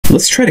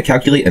Let's try to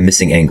calculate a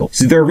missing angle.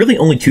 So there are really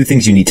only two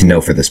things you need to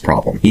know for this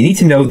problem. You need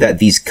to know that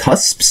these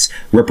cusps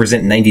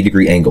represent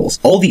 90-degree angles.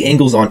 All the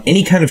angles on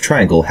any kind of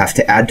triangle have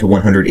to add to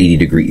 180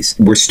 degrees.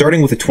 We're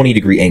starting with a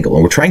 20-degree angle,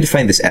 and we're trying to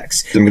find this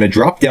x. So I'm going to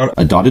drop down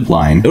a dotted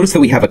line. Notice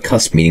that we have a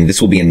cusp, meaning this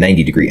will be a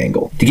 90-degree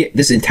angle. To get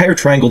this entire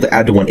triangle to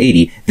add to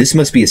 180, this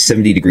must be a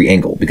 70-degree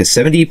angle, because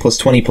 70 plus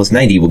 20 plus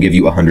 90 will give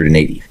you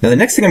 180. Now the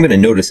next thing I'm going to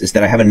notice is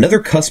that I have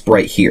another cusp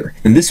right here,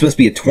 and this must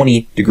be a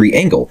 20-degree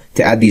angle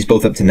to add these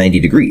both up to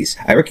 90 degrees.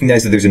 I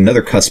recognize that there's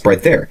another cusp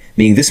right there,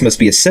 meaning this must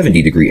be a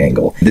 70-degree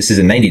angle. This is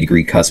a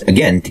 90-degree cusp.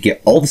 Again, to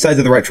get all the sides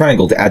of the right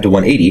triangle to add to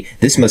 180,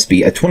 this must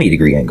be a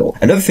 20-degree angle.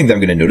 Another thing that I'm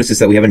going to notice is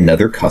that we have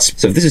another cusp.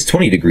 So if this is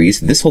 20 degrees,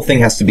 this whole thing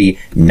has to be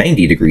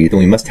 90 degrees, then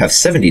we must have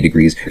 70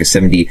 degrees, because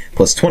 70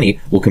 plus 20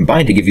 will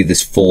combine to give you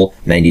this full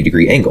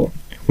 90-degree angle.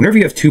 Whenever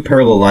you have two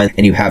parallel lines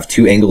and you have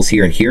two angles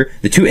here and here,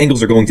 the two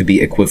angles are going to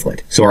be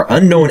equivalent. So our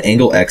unknown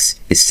angle x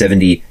is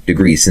 70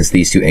 degrees since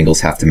these two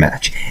angles have to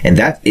match. And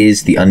that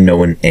is the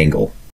unknown angle.